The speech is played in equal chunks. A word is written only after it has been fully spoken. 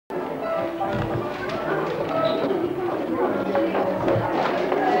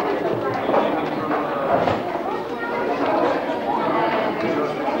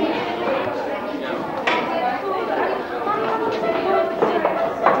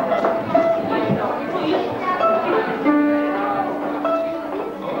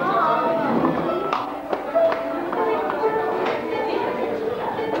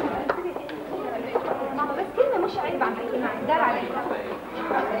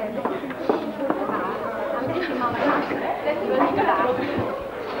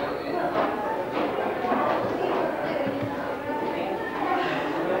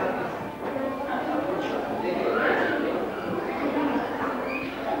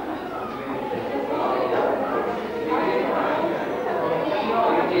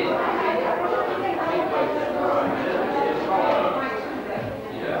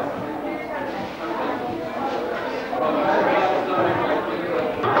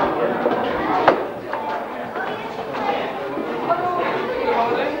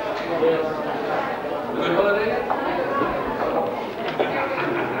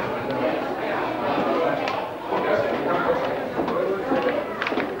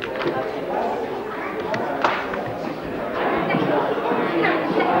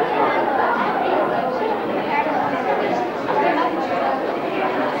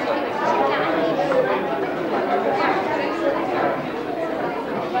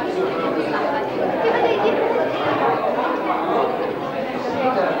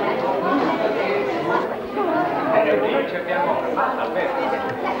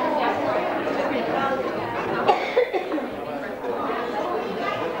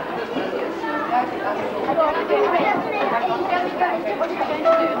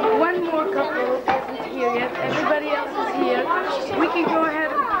One more couple isn't here yet. Everybody else is here. We can go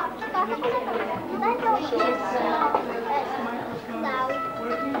ahead.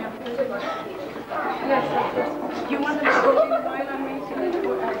 Yes. You want to go while I'm making it?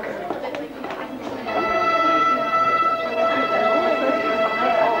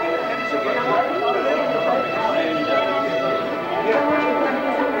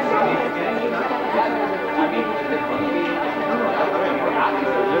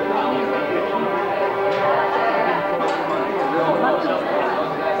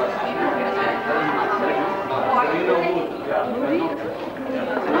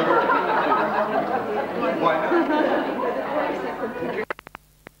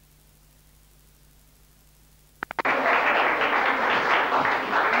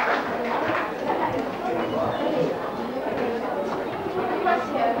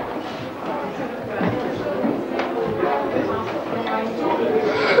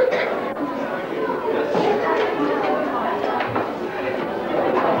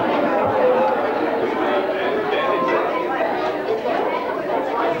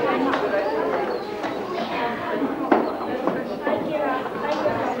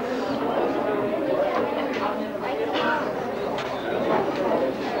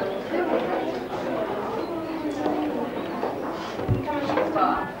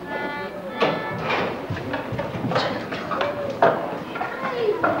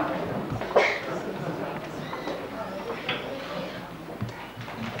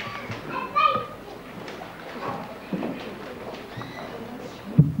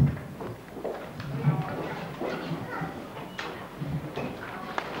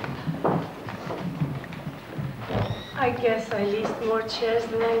 I guess I leased more chairs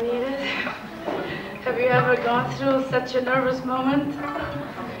than I needed. Have you ever gone through such a nervous moment?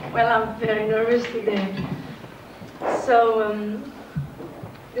 Well, I'm very nervous today. So,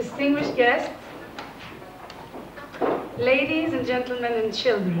 distinguished guests, ladies and gentlemen and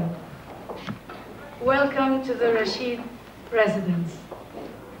children, welcome to the Rashid residence.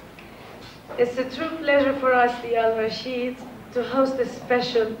 It's a true pleasure for us, the Al Rashids, to host a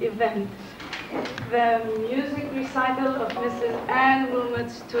special event, the music recital of Mrs. Anne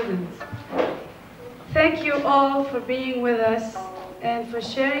Willmott's students. Thank you all for being with us and for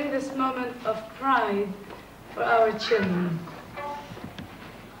sharing this moment of pride for our children.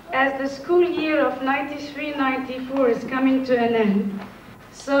 As the school year of 93-94 is coming to an end,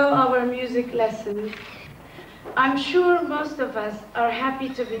 so our music lessons, I'm sure most of us are happy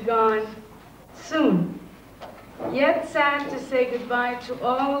to be gone soon. Yet sad to say goodbye to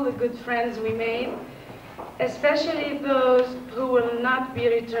all the good friends we made, especially those who will not be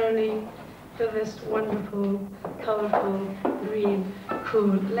returning to this wonderful, colorful, green,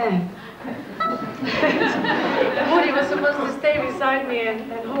 cool land. Moody was supposed to stay beside me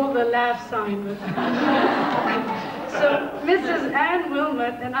and hold the laugh sign. So Mrs. Anne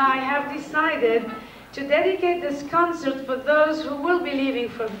Willmott and I have decided to dedicate this concert for those who will be leaving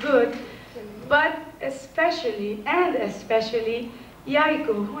for good, but especially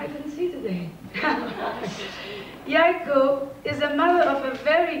Yaiko, who I didn't see today. Yaiko is a mother of a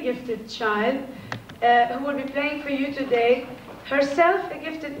very gifted child who will be playing for you today, herself a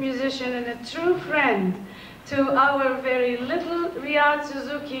gifted musician and a true friend to our very little Riyadh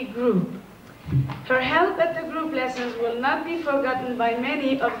Suzuki group. Her help at the group lessons will not be forgotten by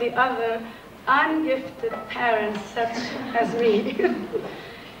many of the other ungifted parents such as me.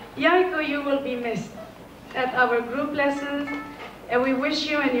 Yaiko, you will be missed. at our group lessons, and we wish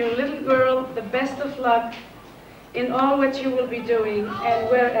you and your little girl the best of luck in all what you will be doing and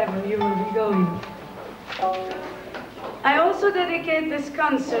wherever you will be going. I also dedicate this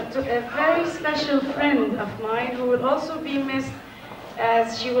concert to a very special friend of mine who will also be missed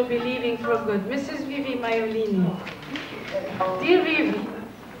as she will be leaving for good, Mrs. Vivi Maiolini. Dear Vivi,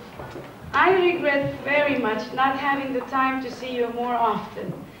 I regret very much not having the time to see you more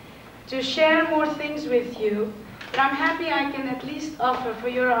often, to share more things with you, but I'm happy I can at least offer for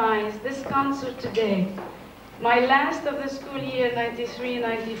your eyes this concert today, my last of the school year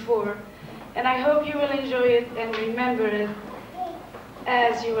 93-94, and I hope you will enjoy it and remember it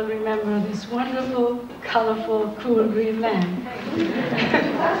as you will remember this wonderful, colorful, cool green land.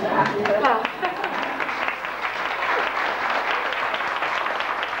 Wow.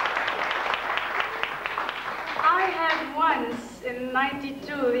 I had once, in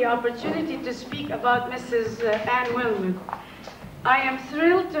 '92, the opportunity to speak about Mrs. Anne Willmott. I am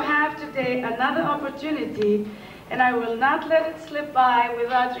thrilled to have today another opportunity, and I will not let it slip by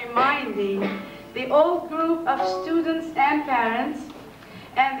without reminding the old group of students and parents,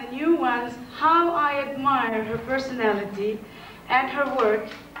 and the new ones, how I admire her personality and her work,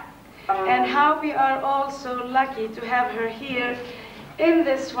 and how we are all so lucky to have her here in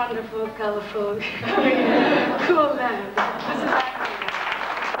this wonderful, colorful, cool land.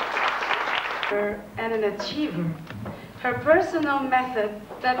 And an achiever. Her personal method,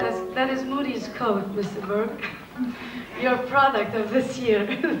 that is Moody's code, Mr. Burke, your product of this year.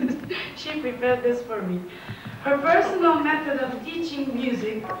 She prepared this for me. Her personal method of teaching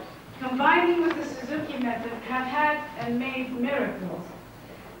music, combining with the Suzuki method, have had and made miracles.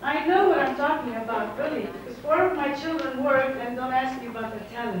 I know what I'm talking about, really, because 4 of my children work, and don't ask me about their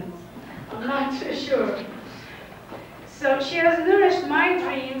talents. I'm not too sure. So she has nourished my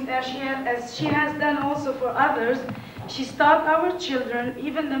dreams as she has done also for others. She's taught our children,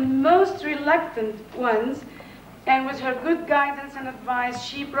 even the most reluctant ones, and with her good guidance and advice,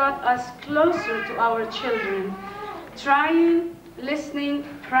 she brought us closer to our children, trying, listening,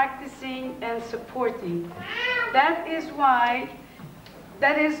 practicing, and supporting. That is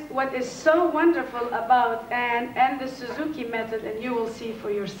what is so wonderful about Anne and the Suzuki method, and you will see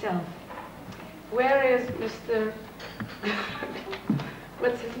for yourself. Where is Mr.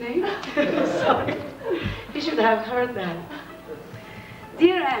 What's his name? Sorry. You should have heard that.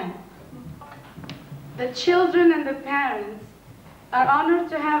 Dear Anne, the children and the parents are honored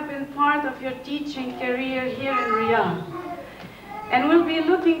to have been part of your teaching career here in Riyadh, and will be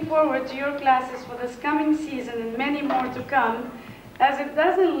looking forward to your classes for this coming season and many more to come, as it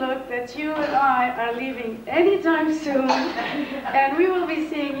doesn't look that you and I are leaving anytime soon, and we will be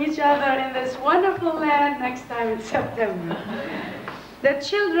seeing each other in this wonderful land next time in September. The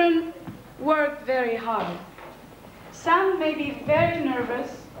children work very hard. Some may be very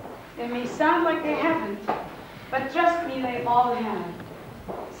nervous. They may sound like they haven't, but trust me, they all have.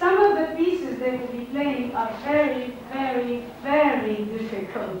 Some of the pieces they will be playing are very, very, very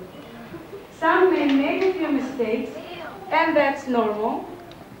difficult. Some may make a few mistakes, and that's normal.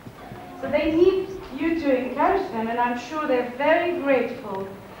 So they need you to encourage them, and I'm sure they're very grateful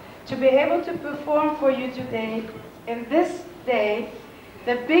to be able to perform for you today, in this day,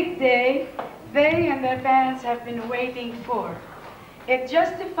 the big day they and their parents have been waiting for. It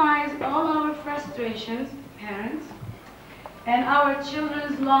justifies all our frustrations, parents, and our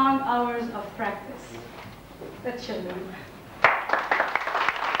children's long hours of practice. The children.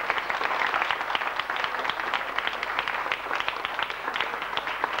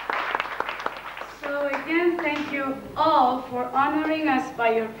 So again, thank you all for honoring us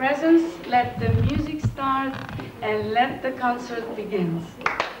by your presence. Let the music start and let the concert begin.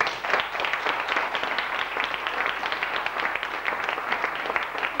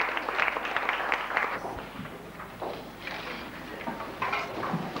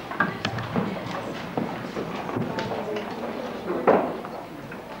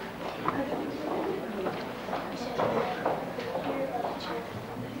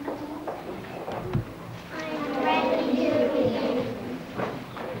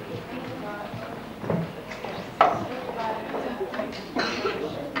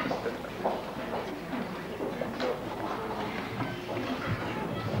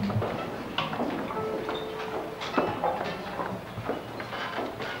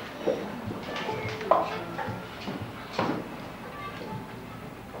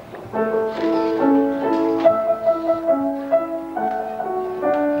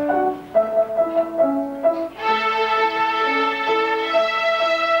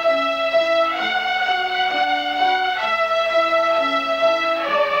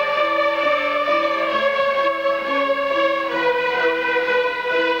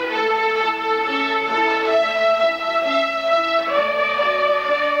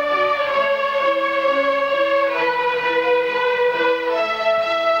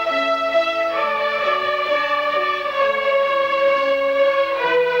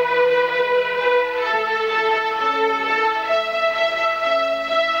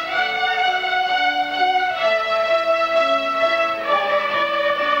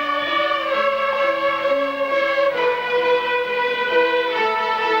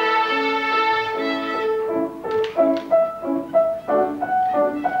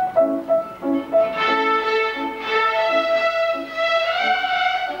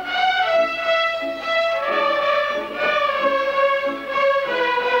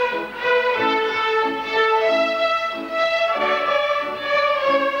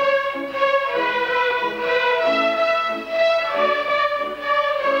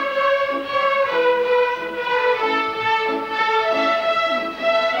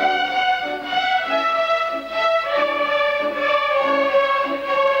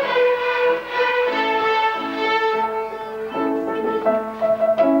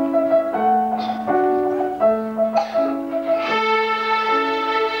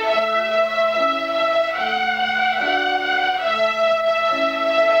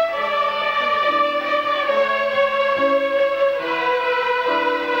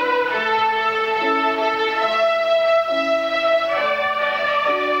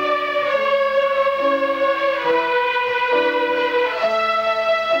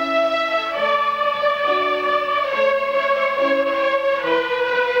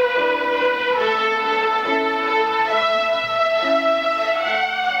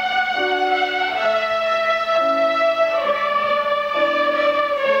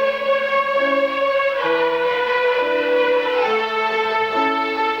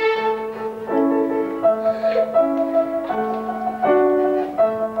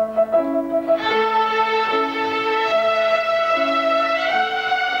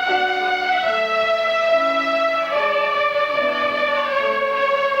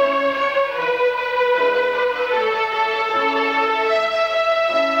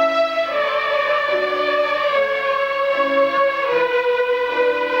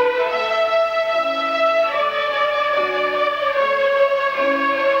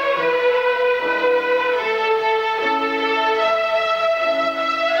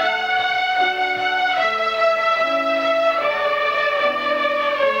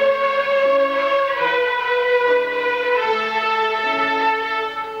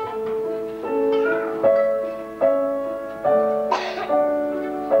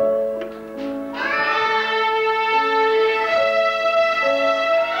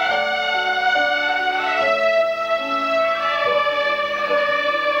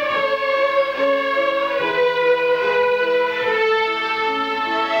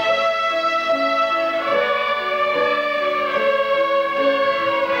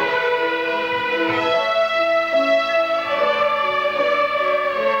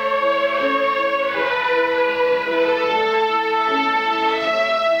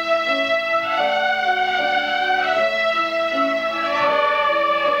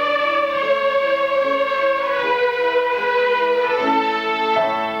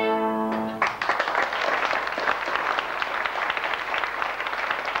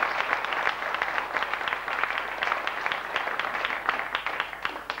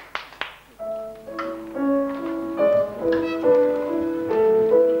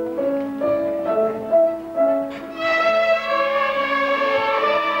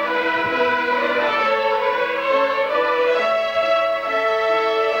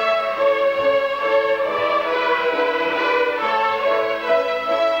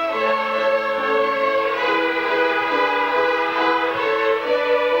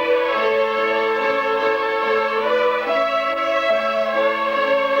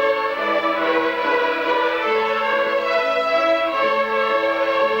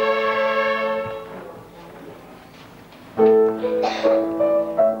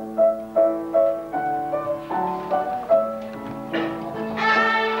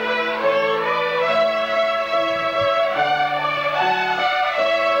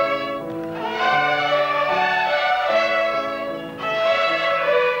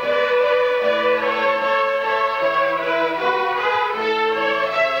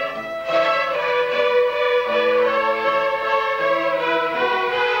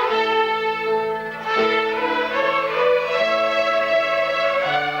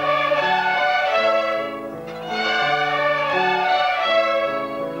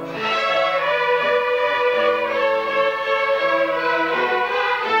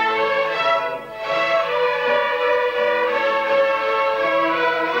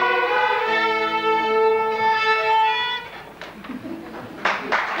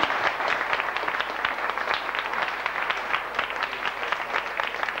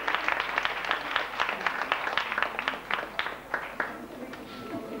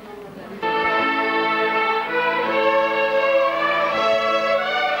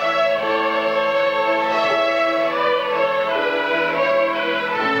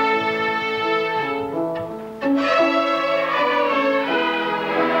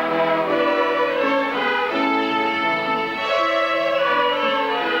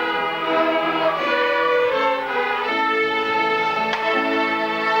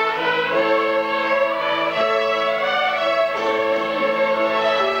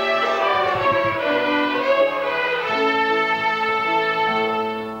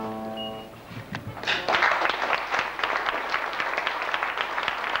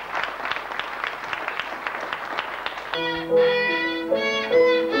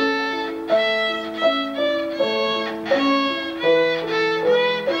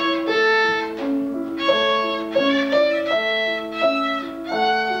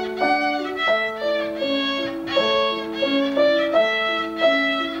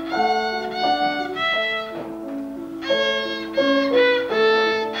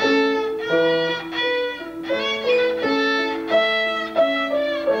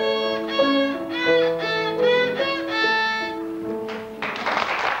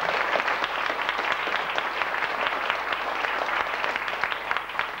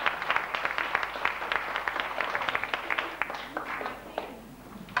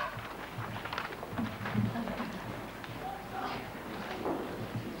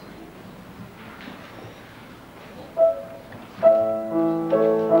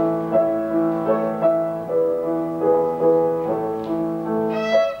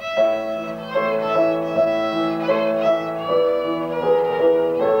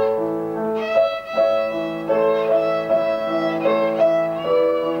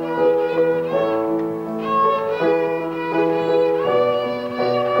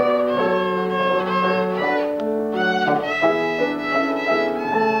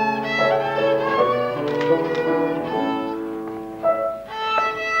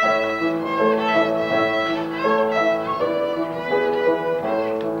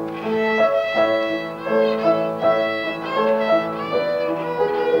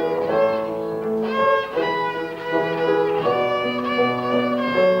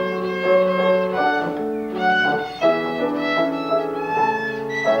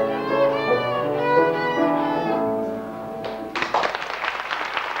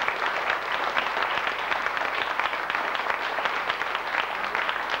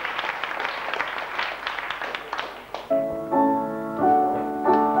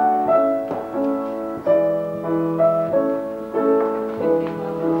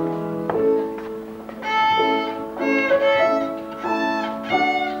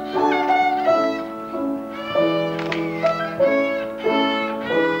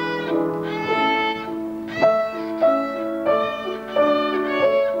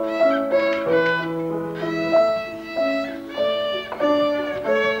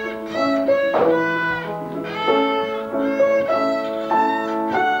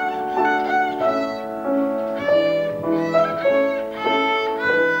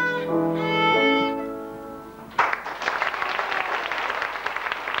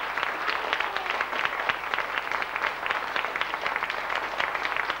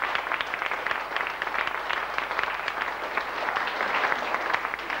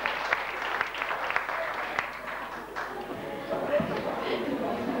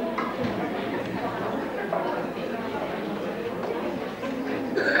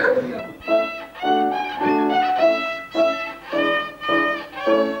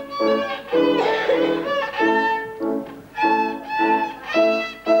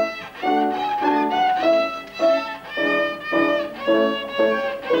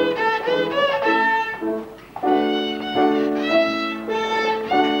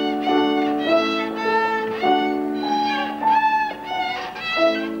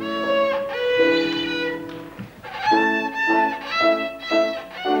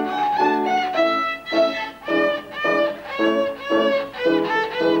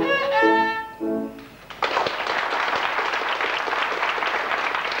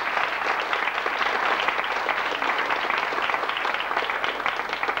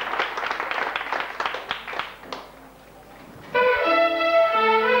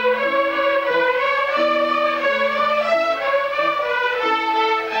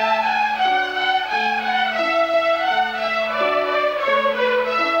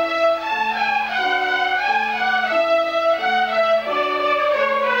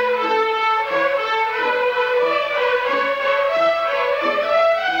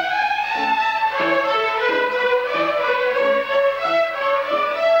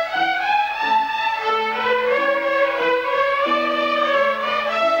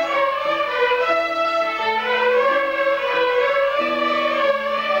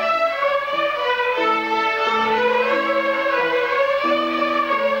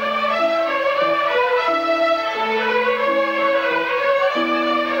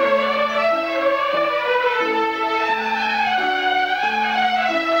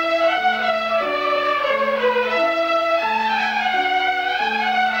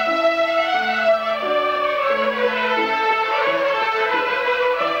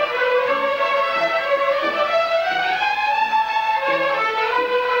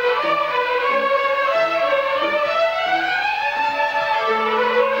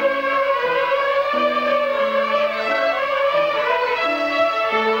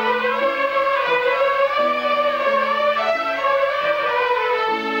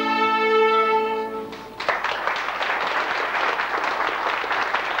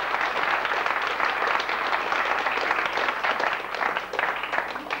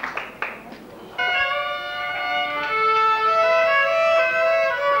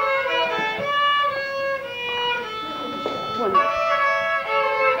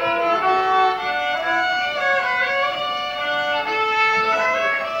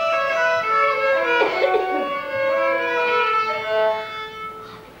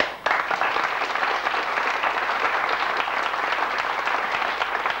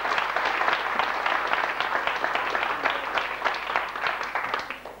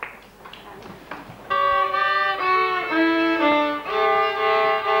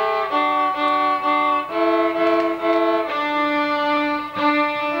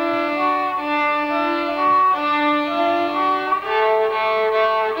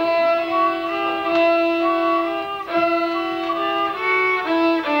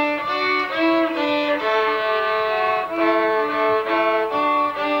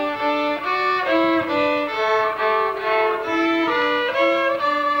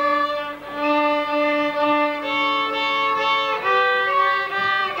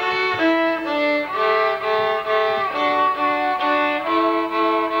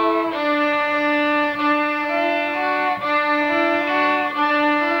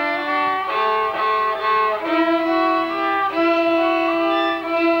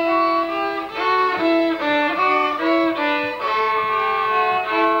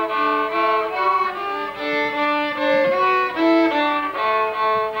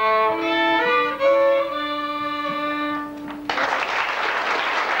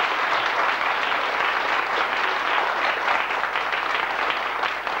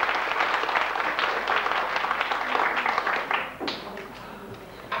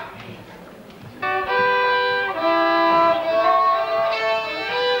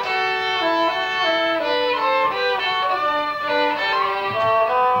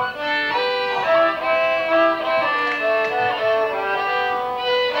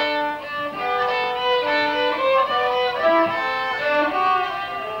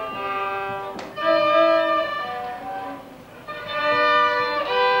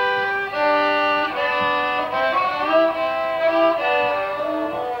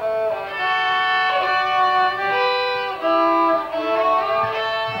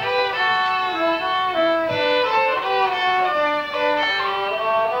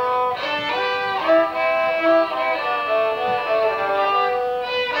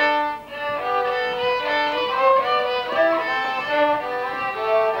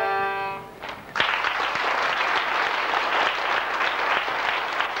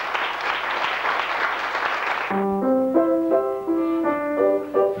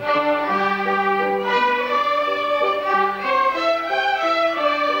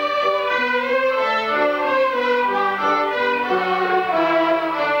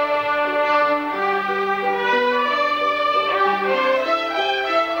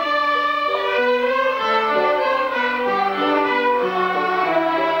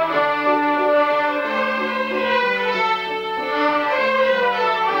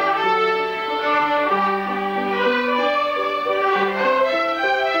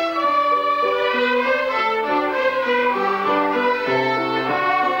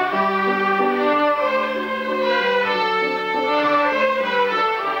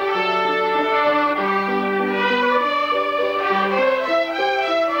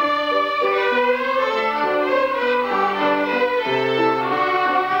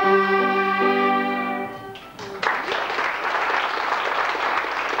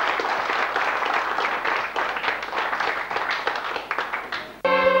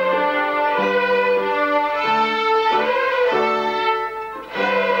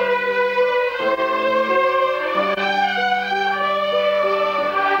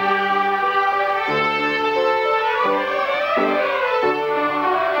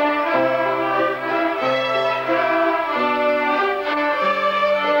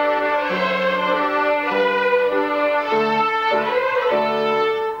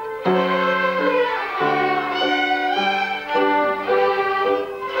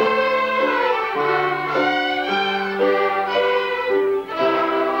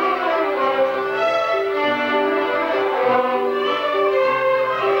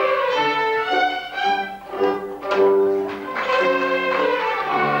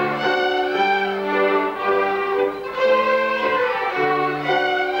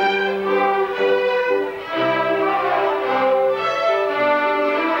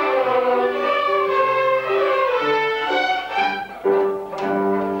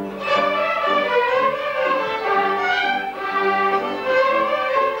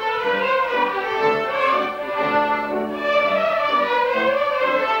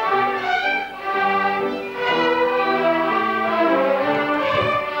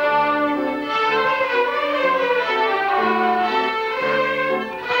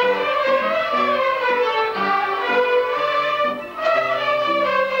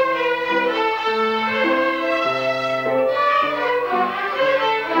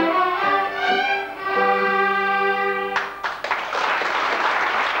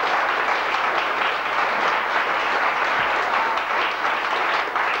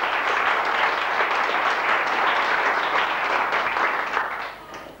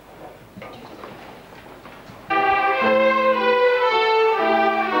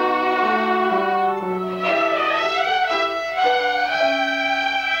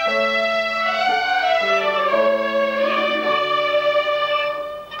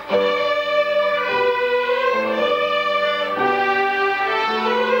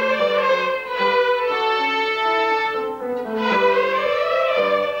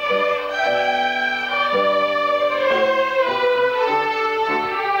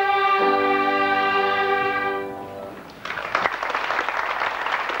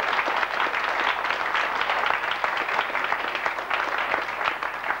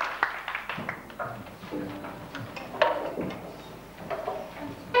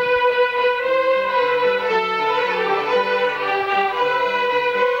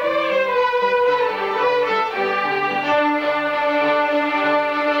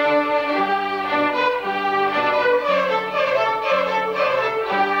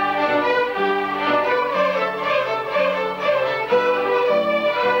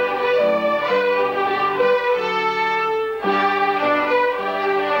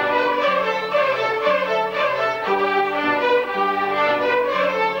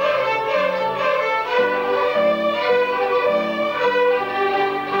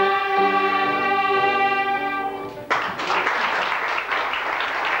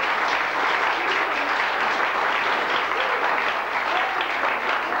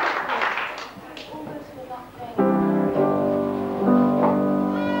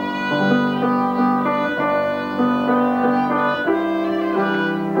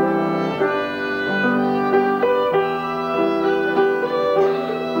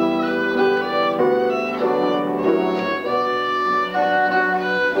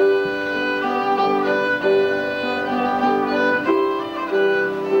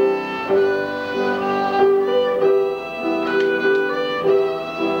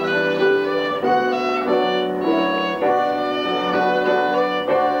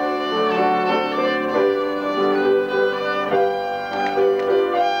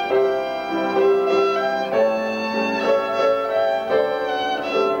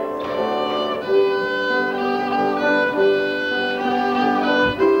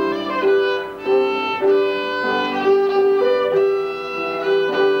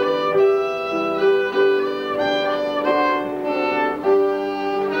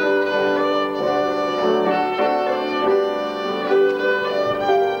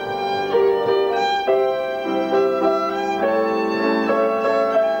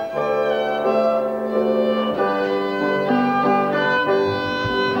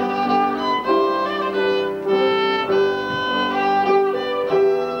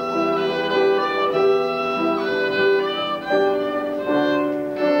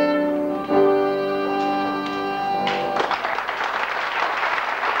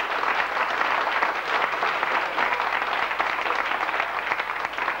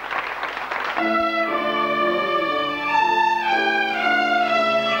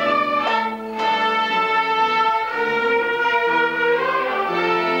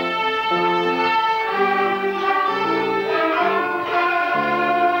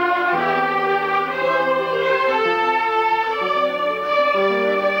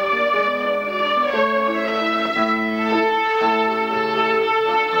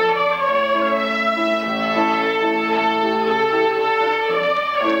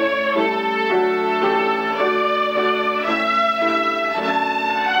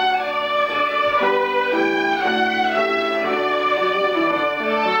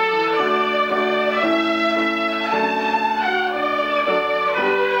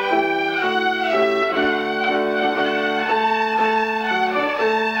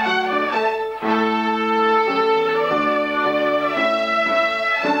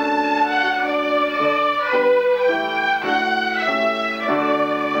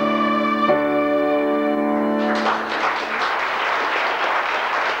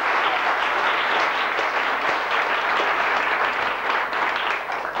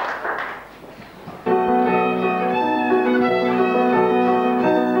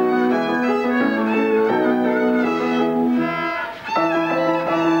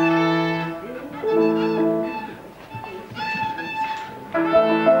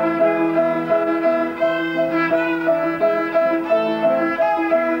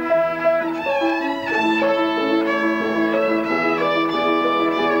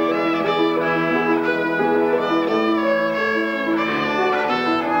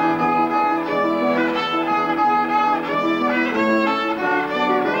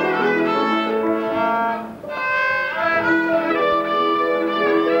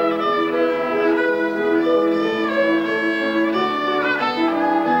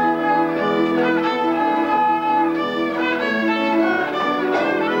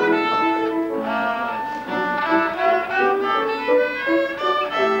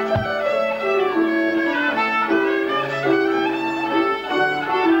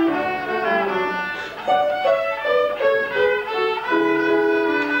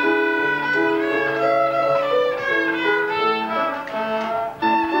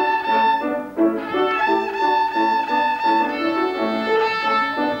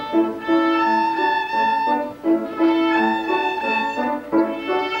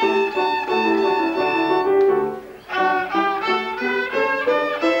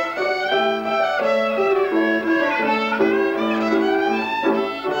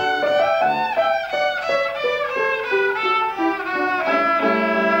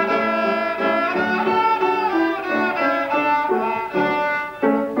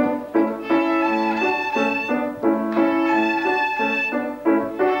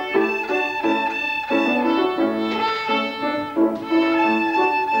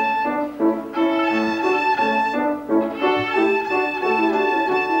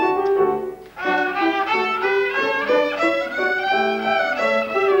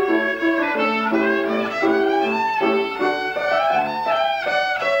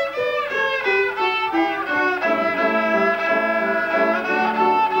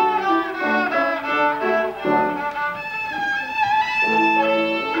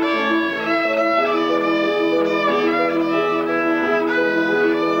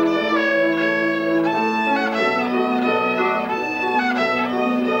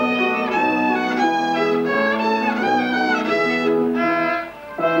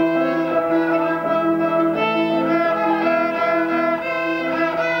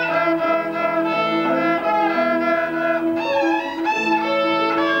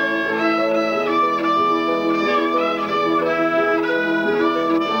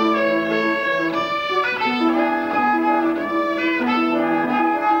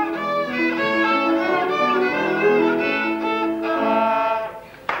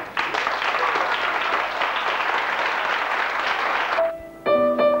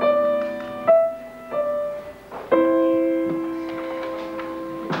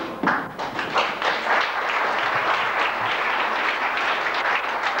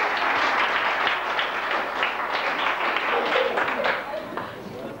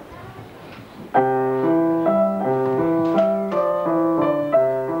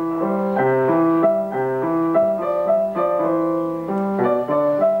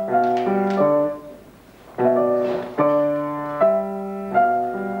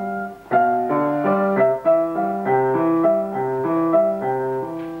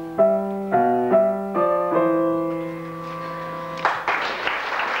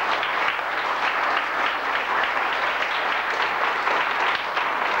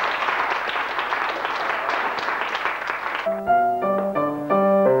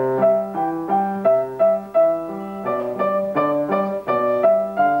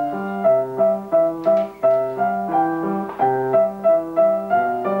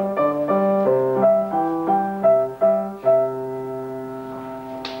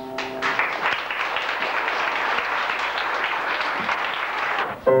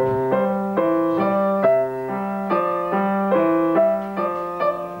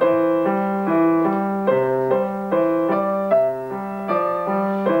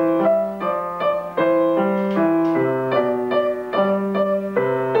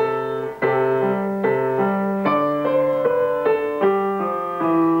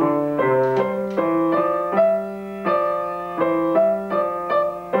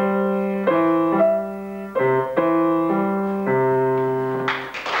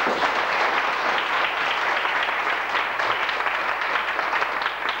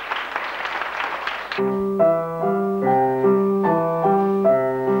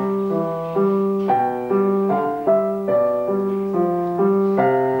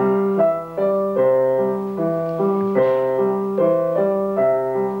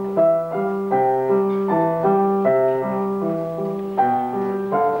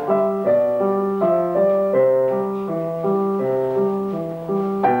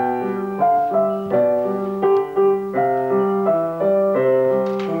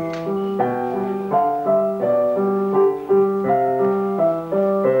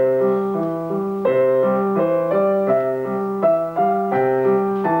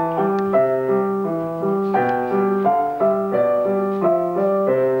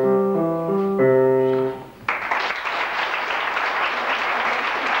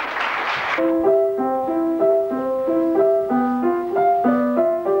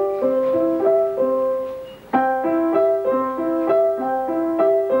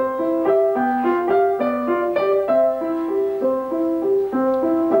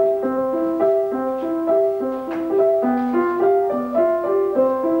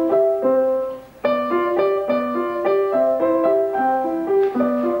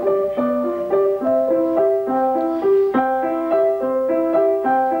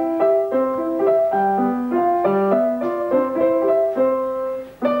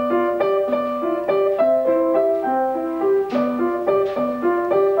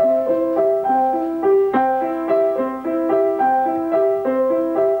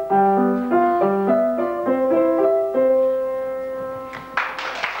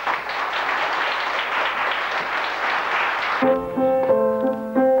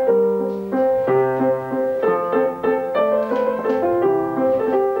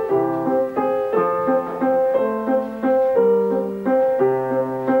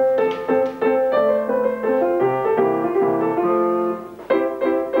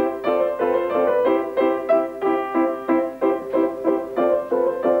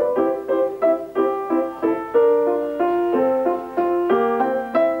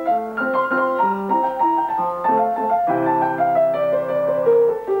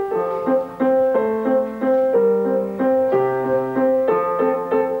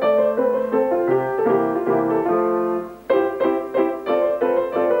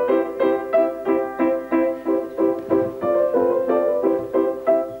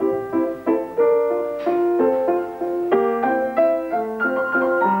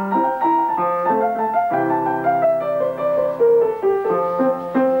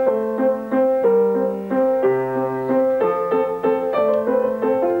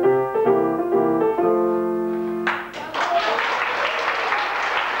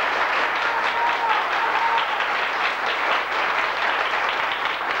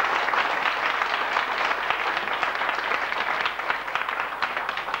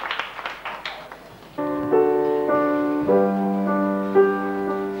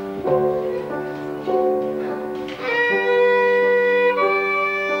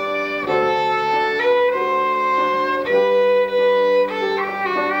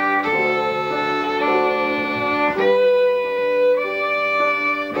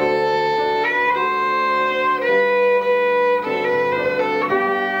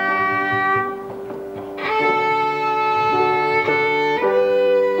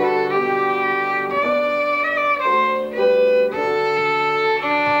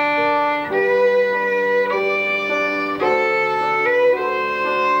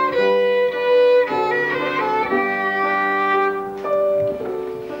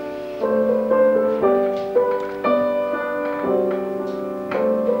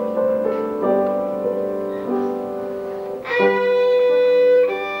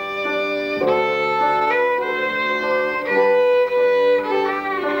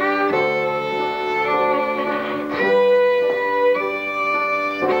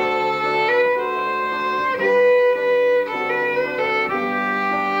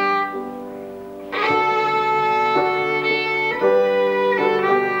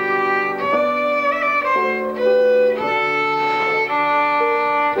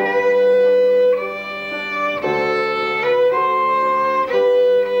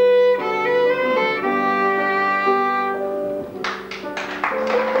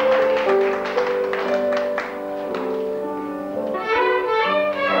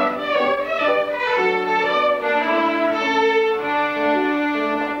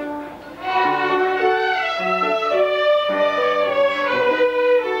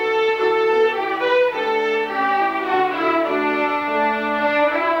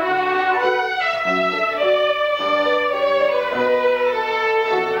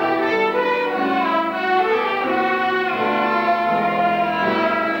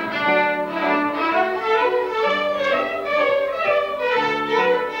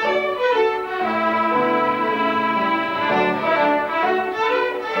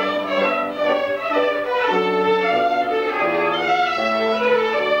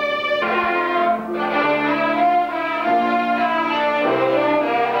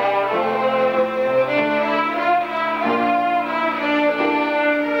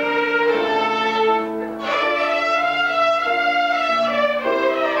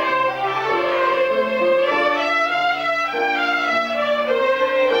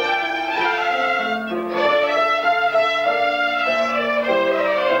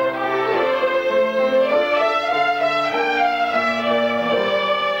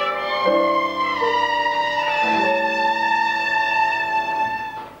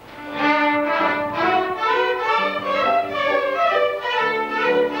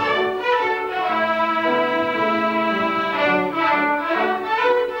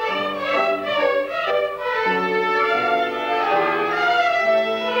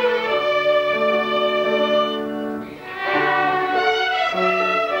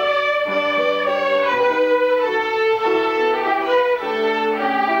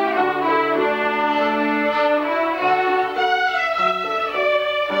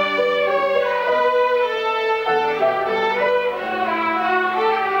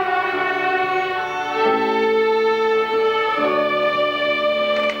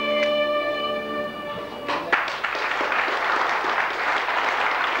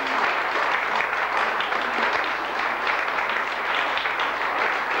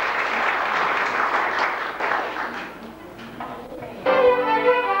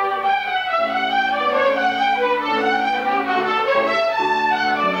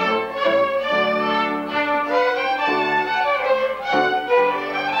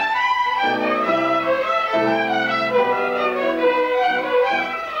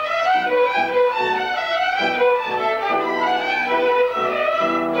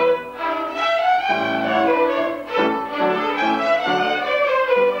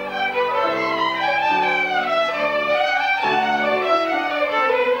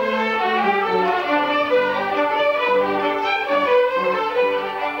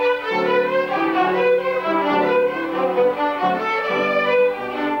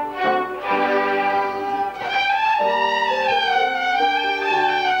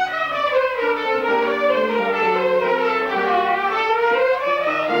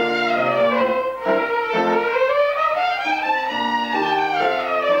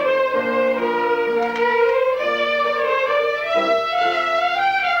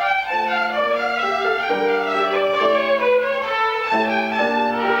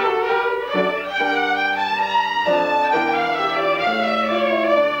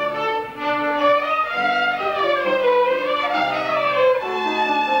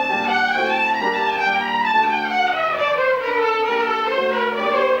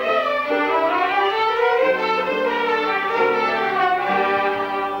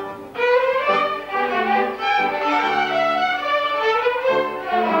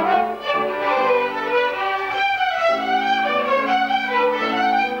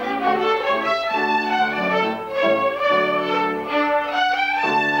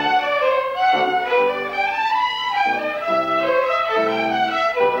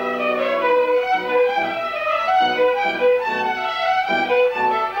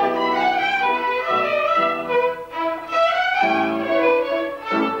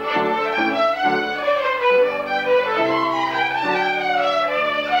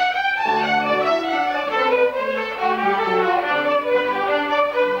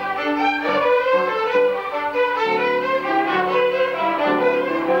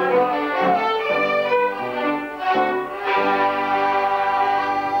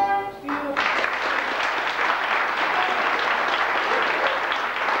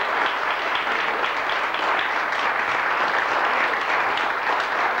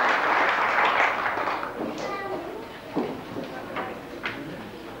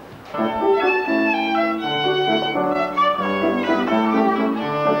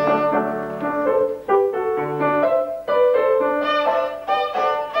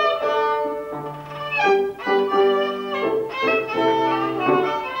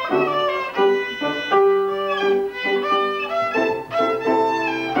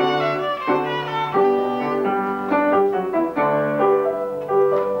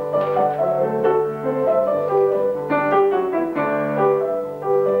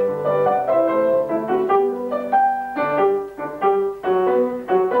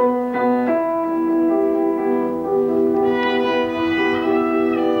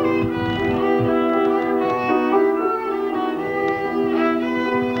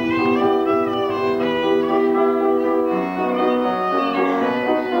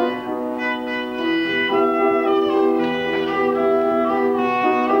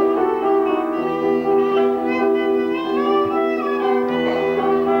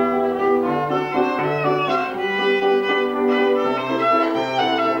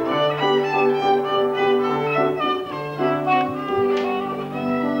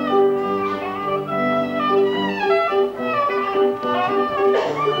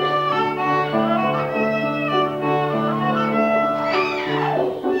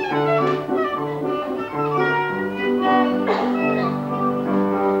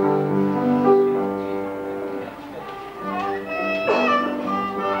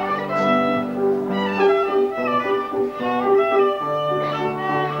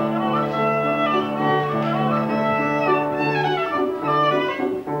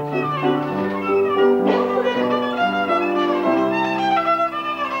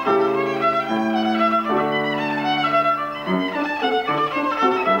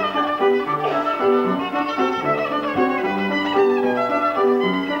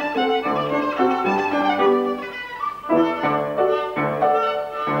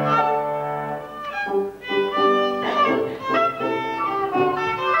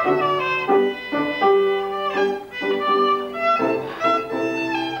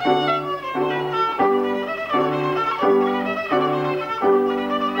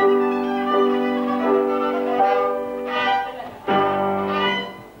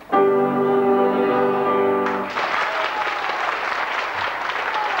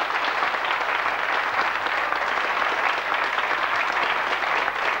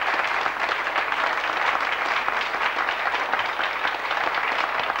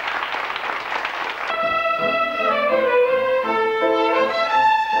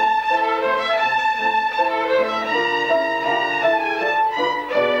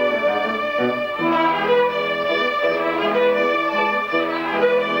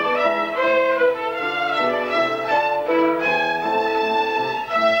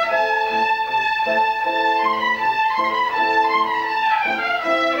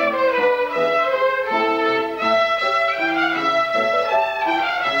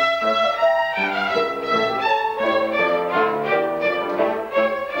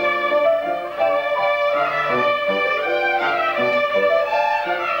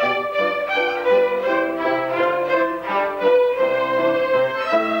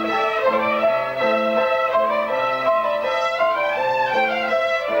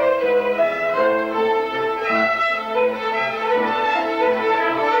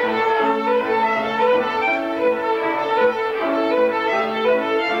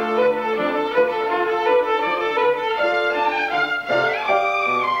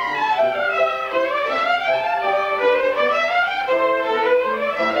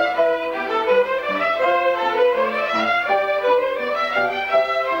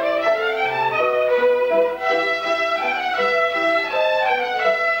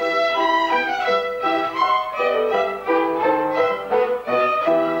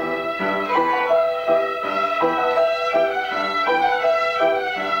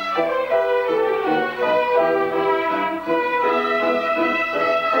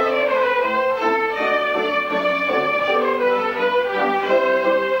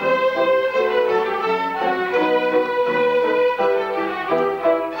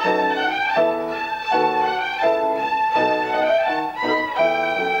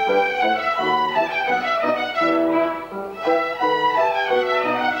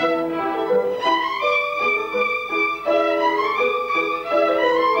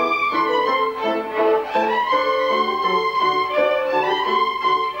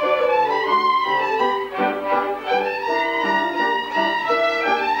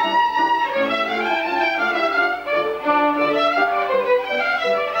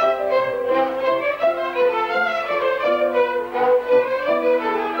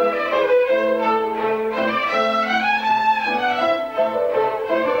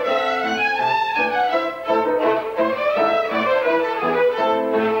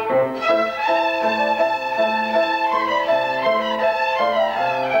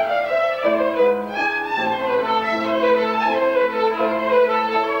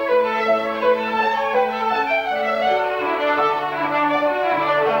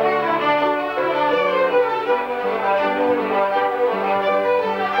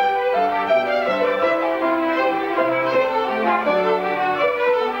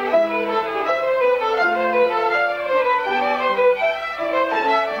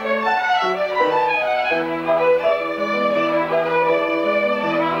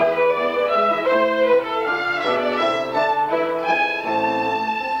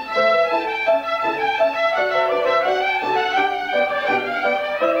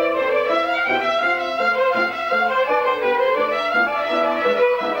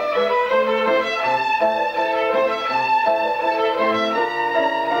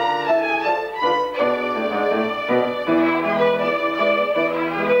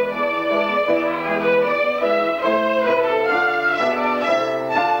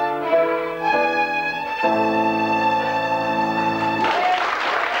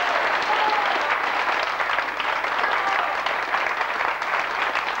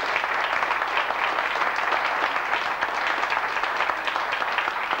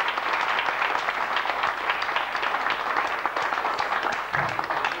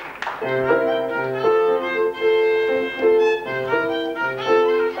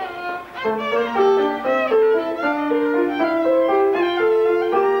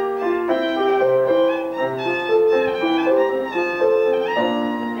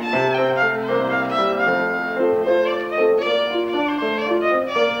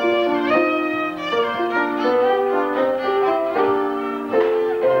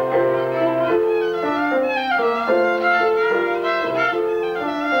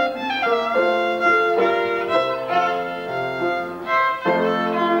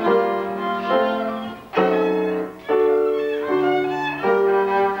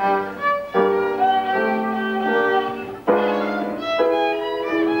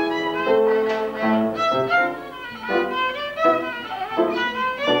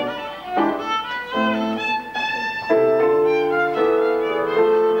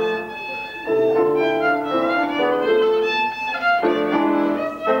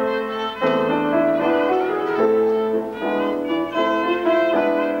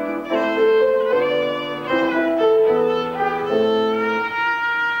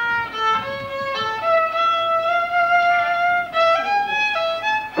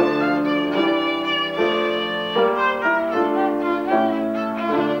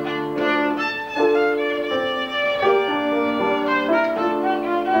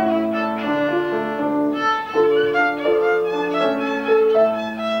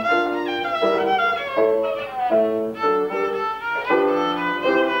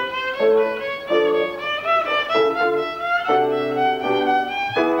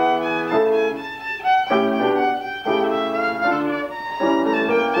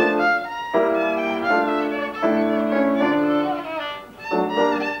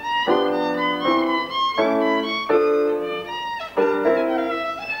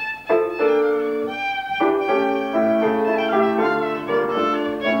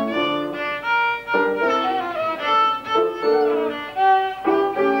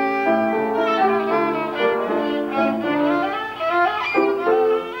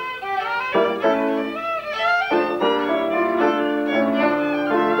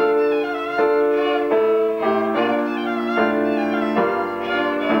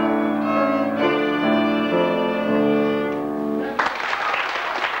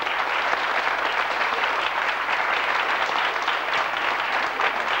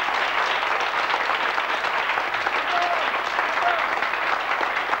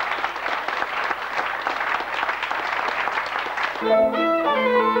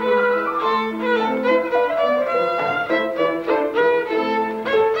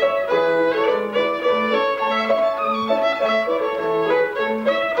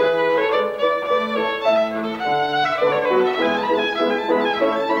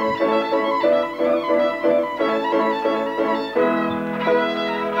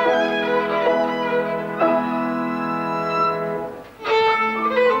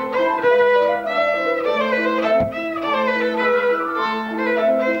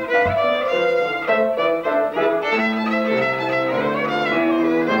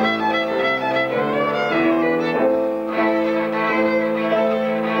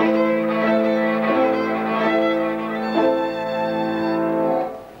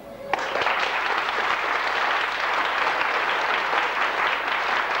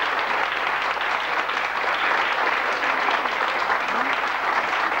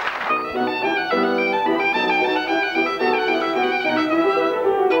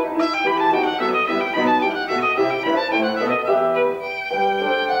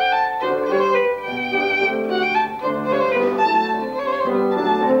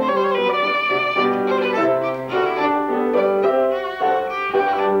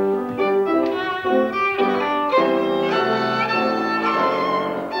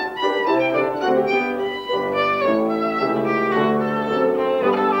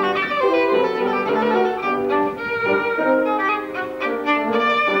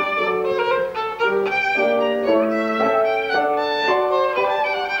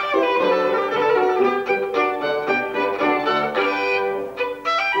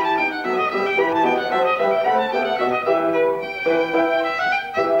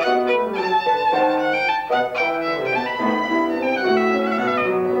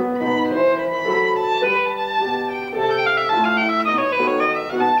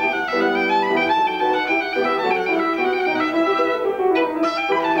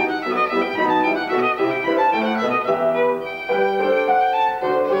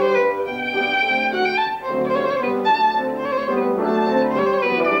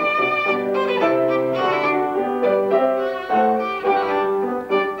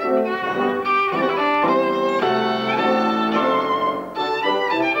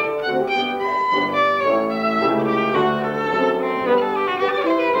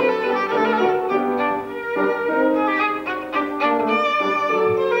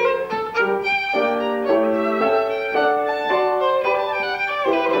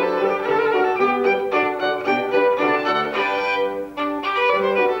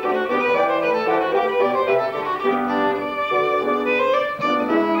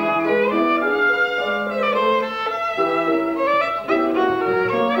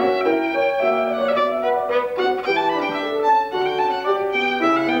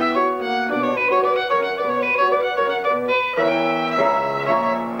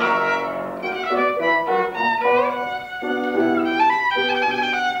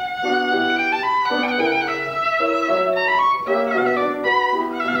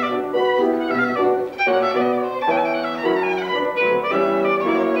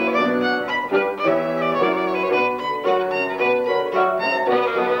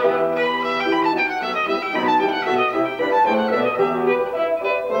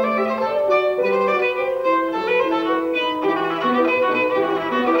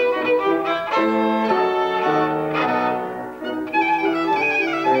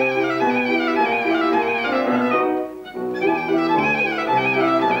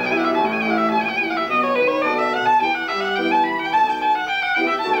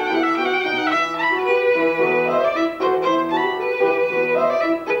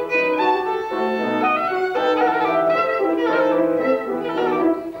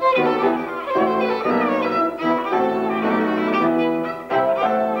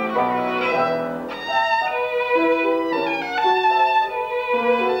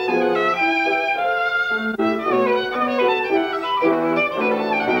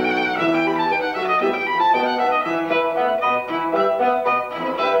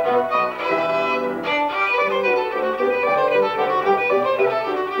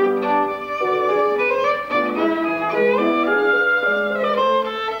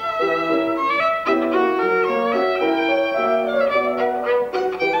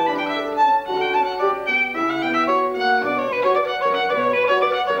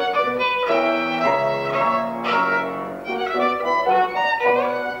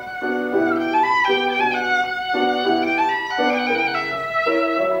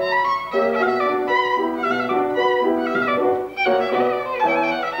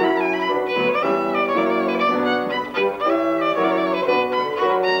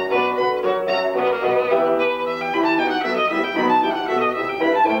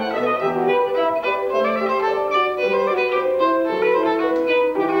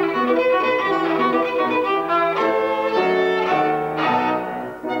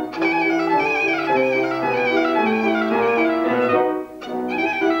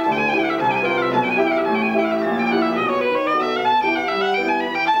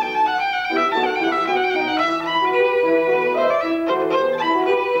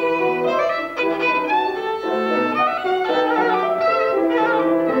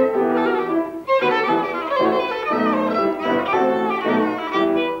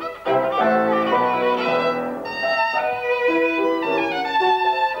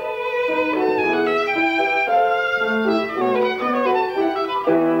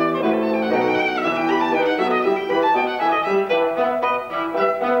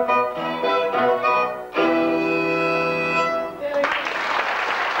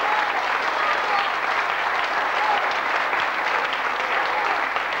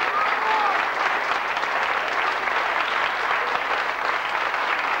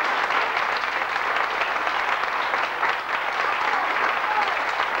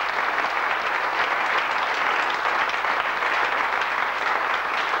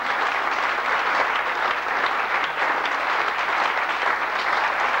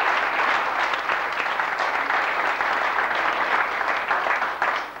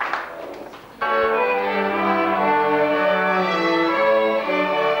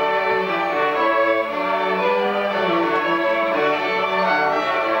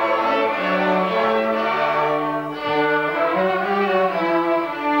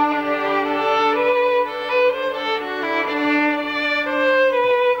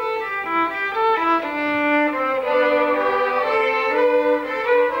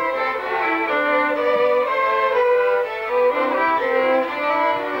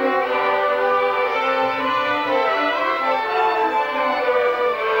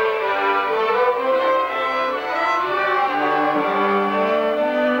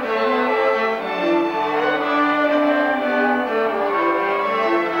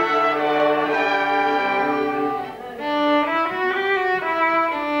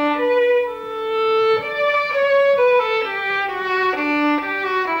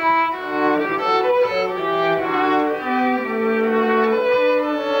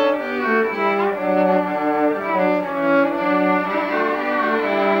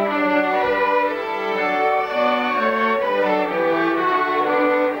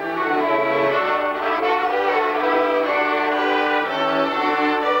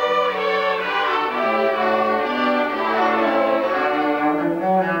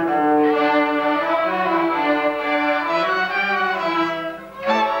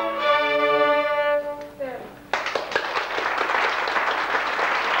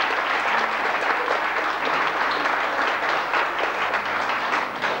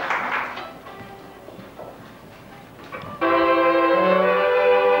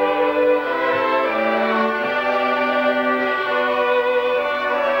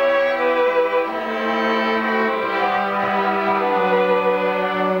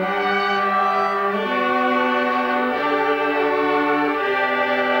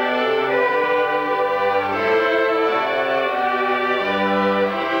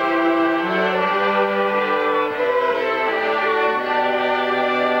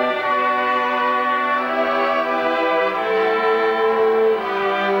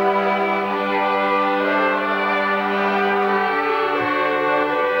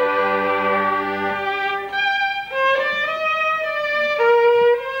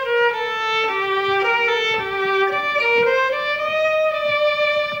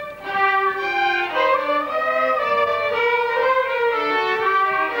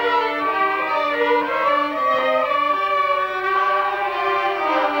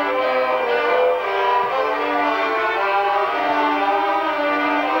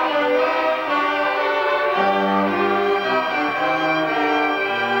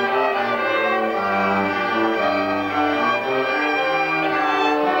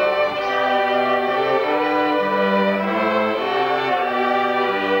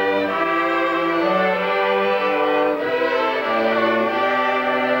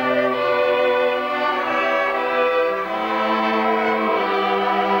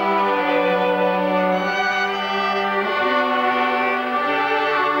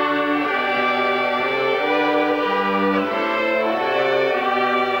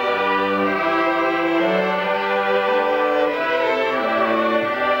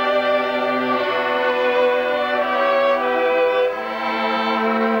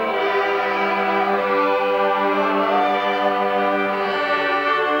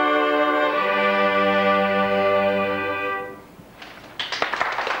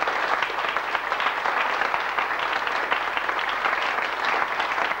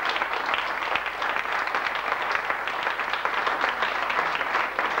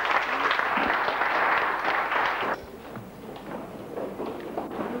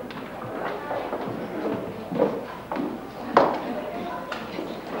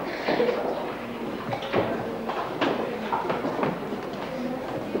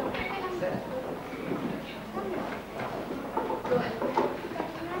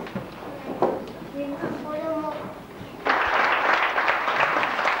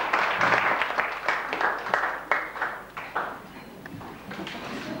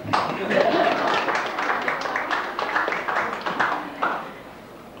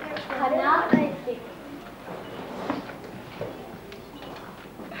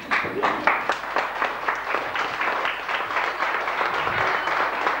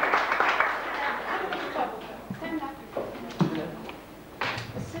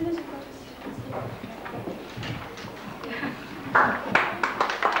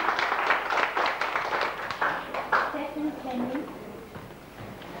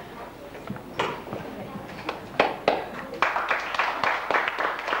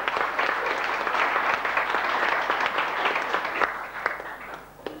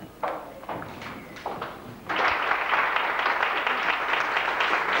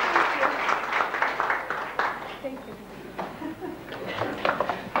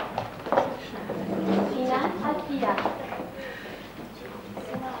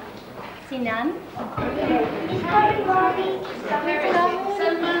 Sinan.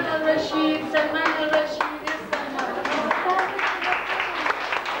 Salman al-Rashid, Salman al-Rashid is Salman.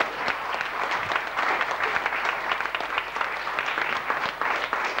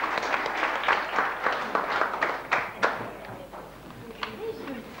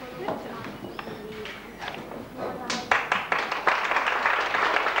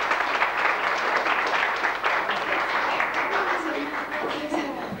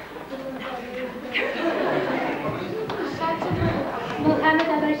 Mohammed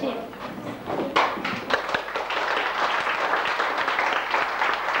al-Rashid.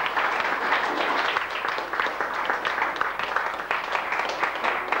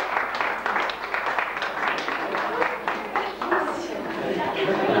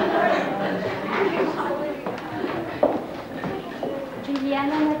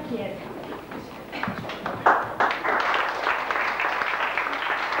 Juliana Martier.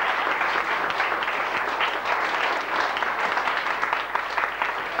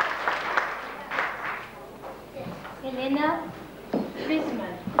 Elena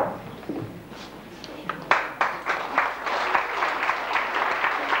Frisman.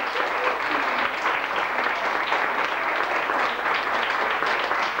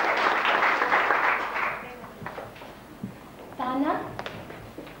 Tana.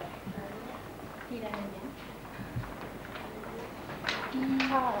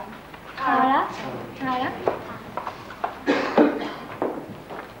 Tara. Tara.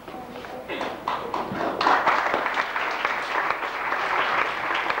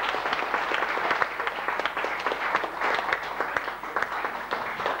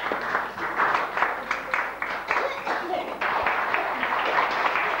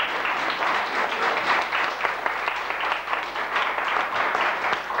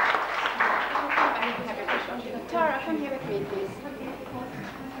 Tara, come here with me, please.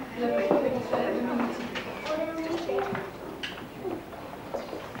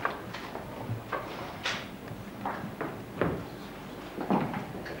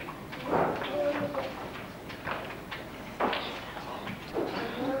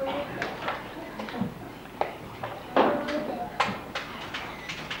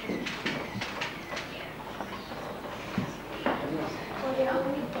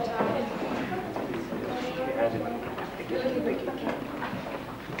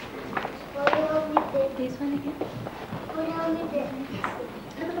 This one again. Carol Italy.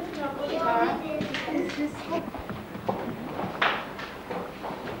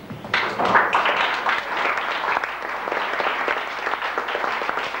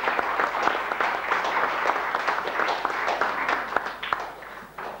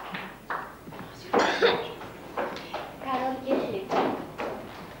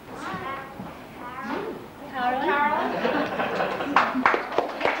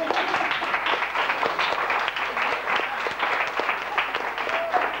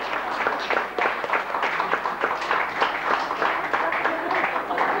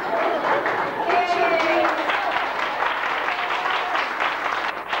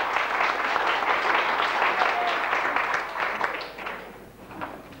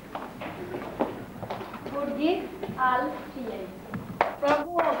 Burgis Al-Fiyai.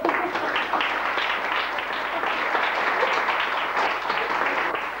 Bravo!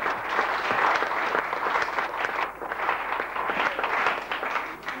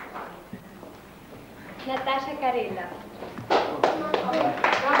 Natasha Carella.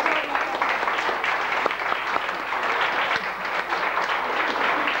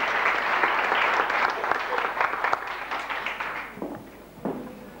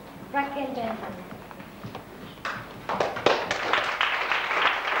 Raquel Benson.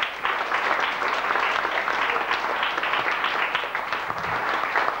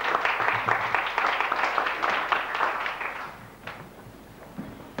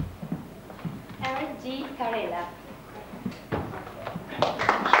 Eric G. Carella.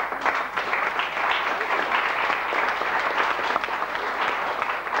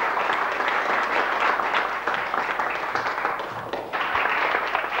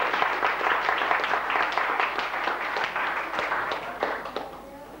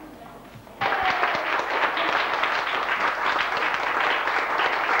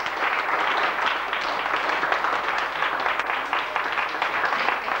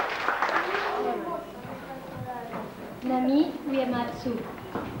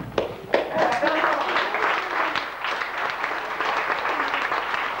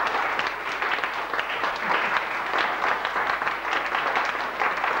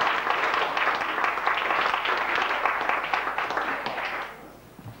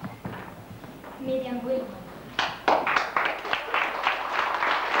 Miriam Willmott.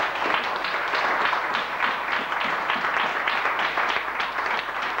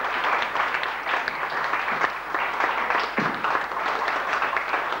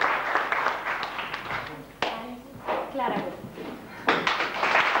 Clara.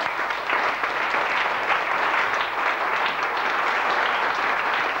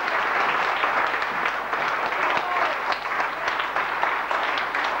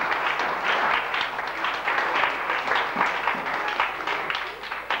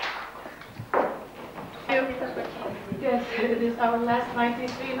 Yes, it is our last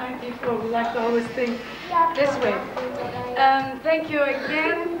 93, 94. We like to always think this way. Thank you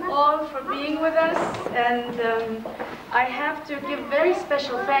again all for being with us, and I have to give very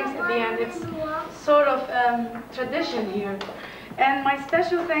special thanks at the end. It's sort of tradition here. And my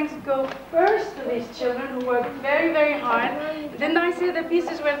special thanks go first to these children who worked very, very hard. Didn't I say the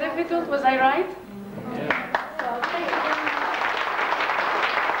pieces were difficult? Was I right? So, thank you very much.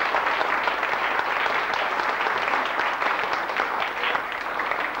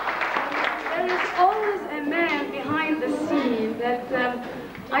 Always a man behind the scene that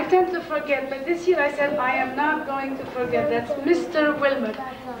I tend to forget, but this year I said I am not going to forget. That's Mr. Willmott.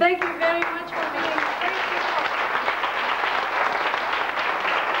 Thank you very much for being here.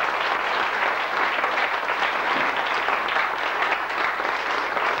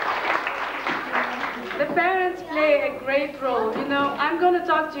 The parents play a great role. You know, I'm going to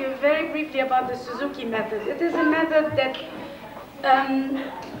talk to you very briefly about the Suzuki method. It is a method that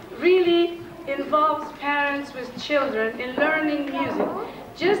really involves parents with children in learning music,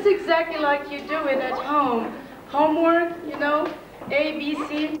 just exactly like you do it at home. Homework, you know, A, B,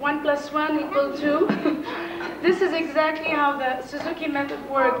 C, 1 + 1 = 2. This is exactly how the Suzuki method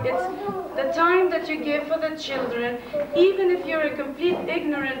works. It's the time that you give for the children, even if you're a complete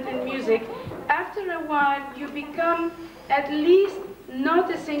ignorant in music, after a while you become at least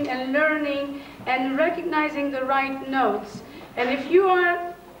noticing and learning and recognizing the right notes. And if you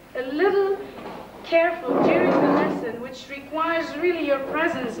are a little careful during the lesson, which requires really your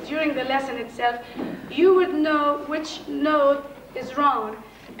presence during the lesson itself, you would know which note is wrong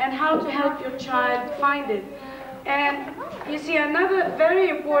and how to help your child find it. And you see, another very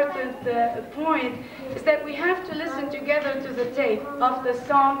important point is that we have to listen together to the tape of the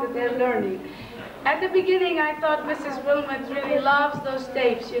song that they're learning. At the beginning, I thought Mrs. Willmott really loves those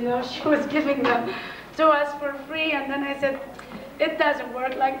tapes, you know, she was giving them to us for free, and then I said, it doesn't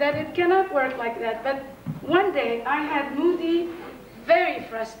work like that, it cannot work like that. But one day I had Moody very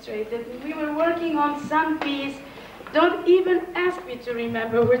frustrated. We were working on some piece. Don't even ask me to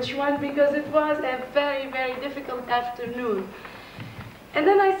remember which one, because it was a very, very difficult afternoon. And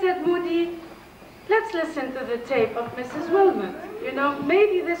then I said, Moody, let's listen to the tape of Mrs. Willmott. You know,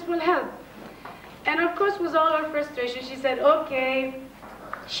 maybe this will help. And of course, with all our frustration, she said, okay,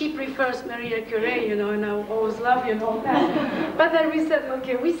 she prefers Maria Curie, you know, and I always love you and all that. But then we said,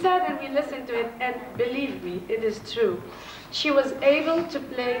 okay, we sat and we listened to it, and believe me, it is true. She was able to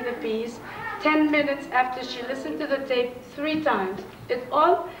play the piece 10 minutes after she listened to the tape 3 times.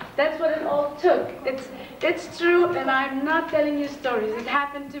 That's what it all took. It's true, and I'm not telling you stories. It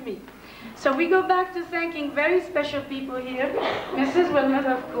happened to me. So we go back to thanking very special people here. Mrs. Willmott,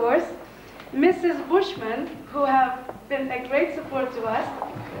 of course. Mrs. Bushman, who have been a great support to us,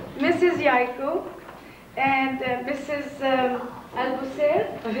 Mrs. Yaiko, and Mrs.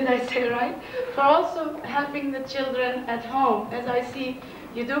 Albuser, did I say right? For also helping the children at home. As I see,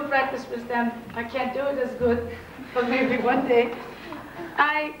 you do practice with them. I can't do it as good, but maybe one day.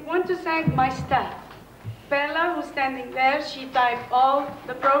 I want to thank my staff. Perla, who's standing there, she typed all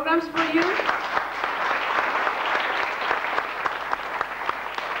the programs for you.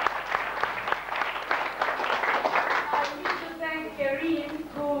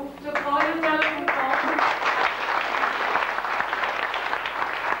 Who took all your telephone calls.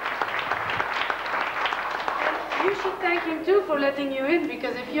 And you should thank him too for letting you in,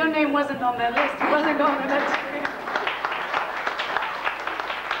 because if your name wasn't on that list, he wasn't going to let you in.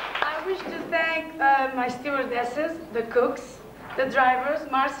 I wish to thank my stewardesses, the cooks, the drivers,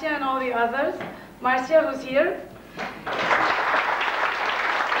 Marcia and all the others. Marcia, who's here.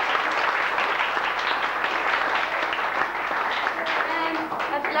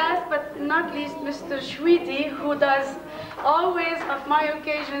 Last but not least, Mr. Shweedi, who does always, of my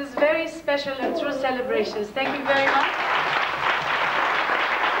occasions, very special and true celebrations. Thank you very much.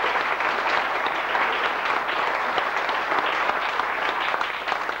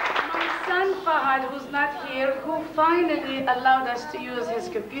 My son Fahad, who's not here, who finally allowed us to use his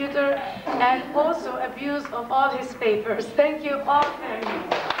computer and also abuse of all his papers. Thank you all very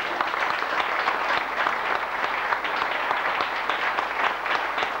much.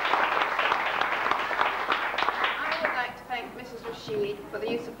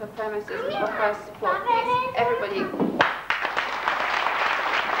 premises for first support, please. Everybody.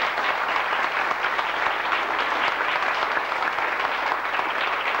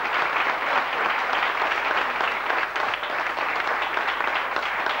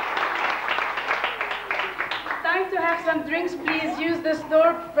 Time to have some drinks, please use the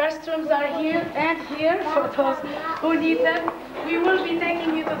store. Restrooms are here and here for those who need them. We will be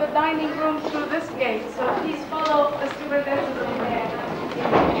taking you to the dining room through this gate, so please follow the stewardesses in there.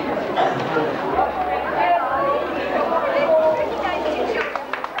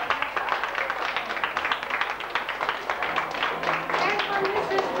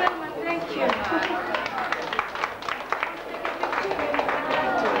 Mrs. Willmott, thank you.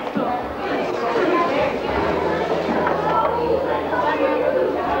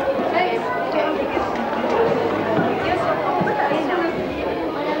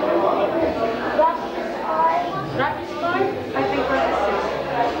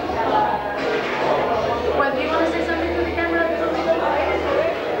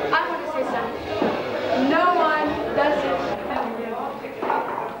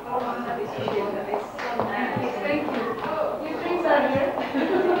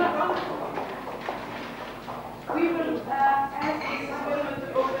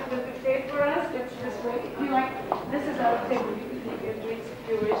 This is our table. You can take your drinks if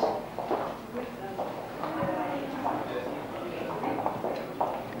you wish.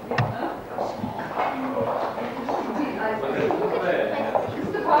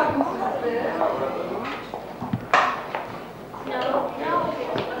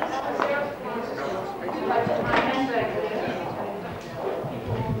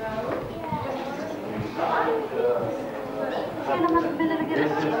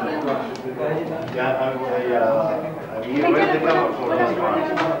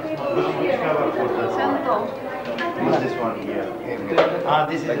 This one here.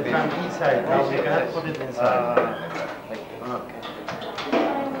 This is the front inside. Now we cannot put it inside.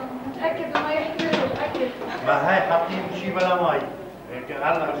 ما هاي حاطين شيء بلا مي.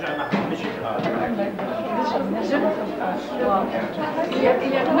 هلا رجعنا مشي No.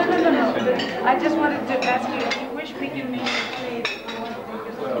 I just wanted to ask you if you wish we can maybe play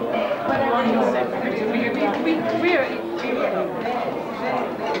whatever you say. We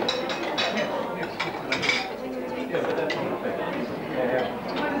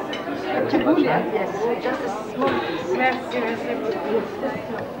Yes, just a small piece.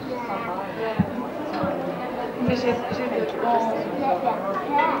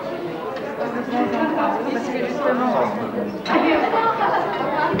 Parce que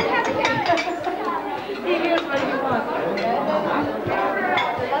justement, here's what you want.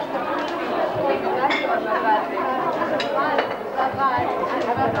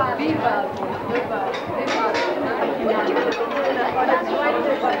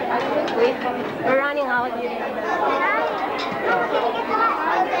 We're running out.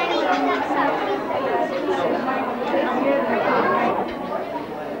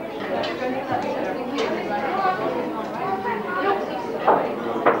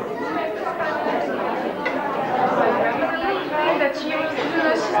 That she started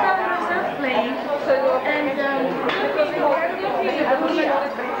herself playing, and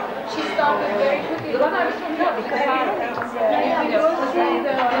she started very quickly.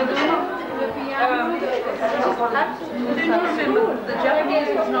 The Japanese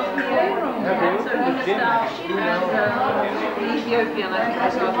was not here, so he was staff, and the Ethiopian, I think,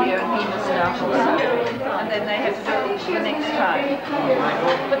 was not here, and he was staff also. And then they have to do it the next time.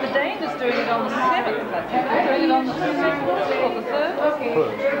 But the Dane is doing it on the 7th, I think. They're doing it on the 2nd or the 3rd? Okay.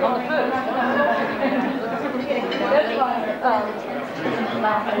 On the 1st.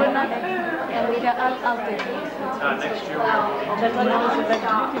 We're not I'll take it. Next year. That one was a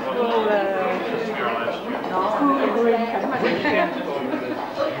beautiful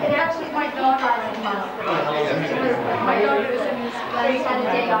actually my daughter is in his place and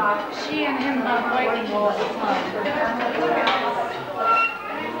she and him are fighting all the time.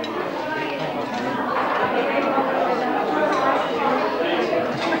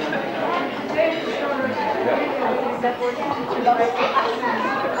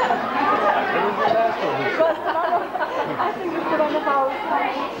 I think you put on the house.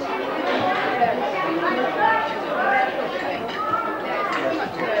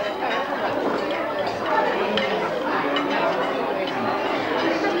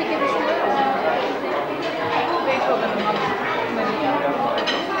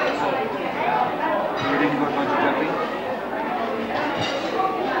 You didn't go to jumping?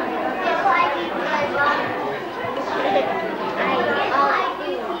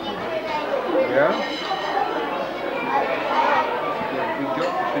 Yeah?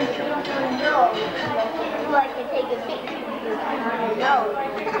 Good job.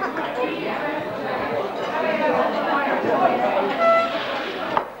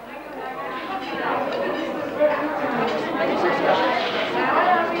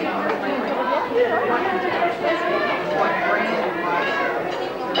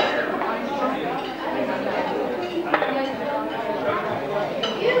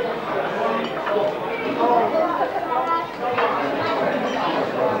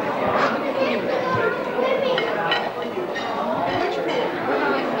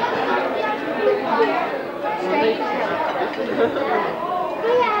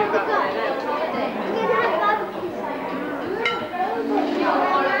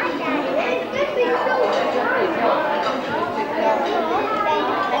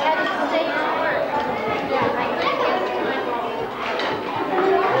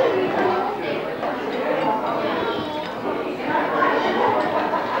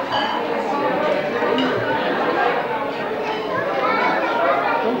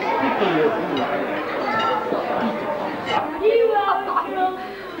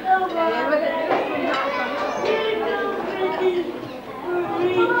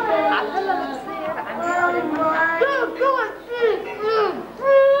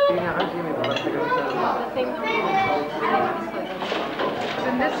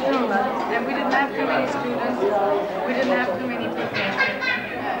 In this room, and we didn't have too many students, we didn't have too many people.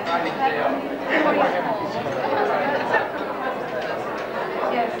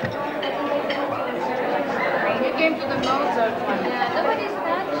 Yes. We came to the Mozart one. Nobody's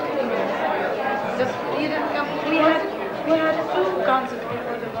touching. Just, you didn't come. We had two concerts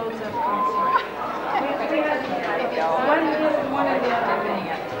before the Mozart concert. We had one here and one in the other day.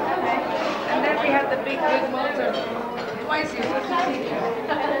 And then we had the big Mozart. Twice you the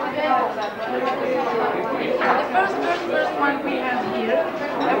first one we had here,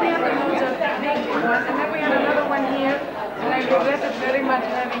 and we had the Mozart big one, and then we had another one here, and I regretted very much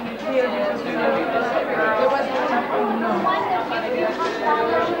having it here because we were, there wasn't enough room. No.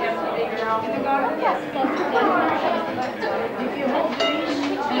 In the garden? Yes. If you hold these,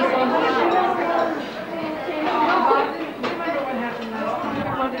 remember what happened last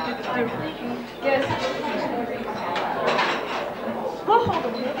time? What did you do? Yes.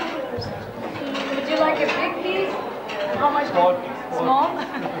 Would you like a big piece? How much? Small?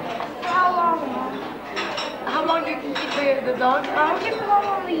 How long? How long you can keep the dogs out? Keep them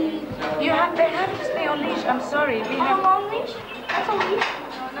on leash. They have to stay on leash. I'm sorry. We have On leash? That's a leash.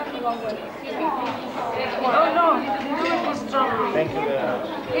 no, not the long one. Excuse me. Oh no, he didn't do it with strawberries. Thank you very much.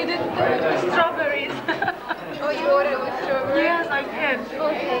 He didn't do it with strawberries. Oh, you ordered it with strawberry? Yes, I did. Oh,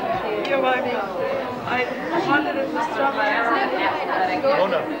 thank you. You're welcome. I wanted it with strawberries. Oh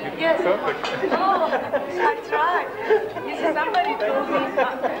no, Yes. perfect. Oh, I tried. You see, somebody told me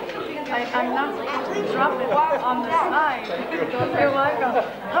I'm not supposed to drop it on the side. You're welcome.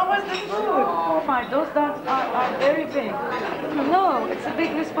 How was the food? Oh my, those dogs are very big. No, it's a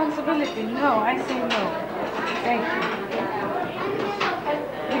big responsibility. No, I say no. Thank you.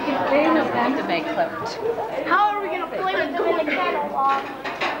 We can play with them. To make clips. How are we going to play with them in the kennel?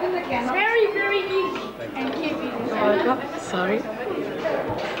 It's very, very easy. And keep eating. You're welcome. Sorry.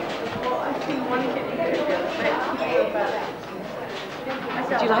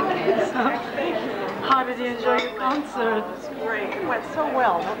 Did you like it? How did you enjoy your concert? It's great. It went so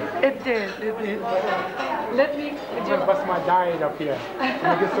well. It did, it did. Let me, I'm gonna bust my diet up here. I'm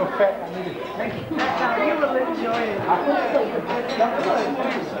gonna get so fat. I need it. Thank you. you will enjoy it.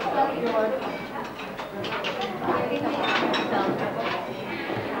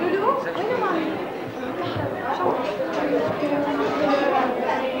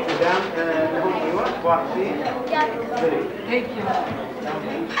 Thank you.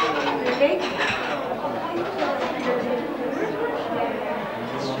 Cake?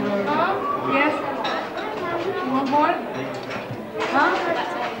 Sure. Yes? You want more? Huh?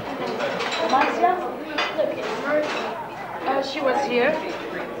 Marcia? She was here.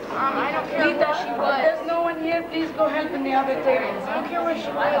 I don't care Rita, where she was. there's no one here. Please go help in the other tables. I don't care where she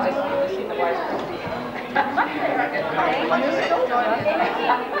was.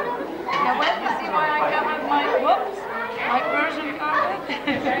 Now, when you see why I come with my whoops, my Persian carpet,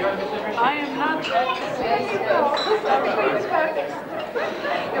 I am not that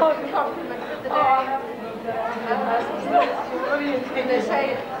What do you think? They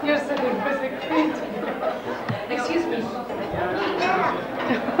say you're sitting with a queen. Excuse me.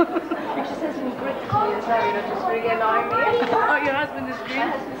 She says in Greek to me as well, you know, just really annoying me. Oh, your husband is Greek? My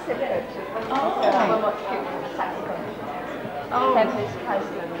husband's Cypriot. Oh. Willmott saxophone. Oh. And his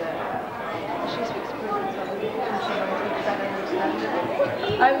husband, she speaks Greek, so she knows better understand.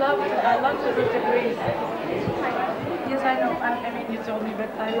 I love it. I love the degrees. Yes, I know. I mean, you told me, but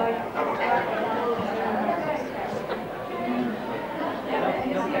I like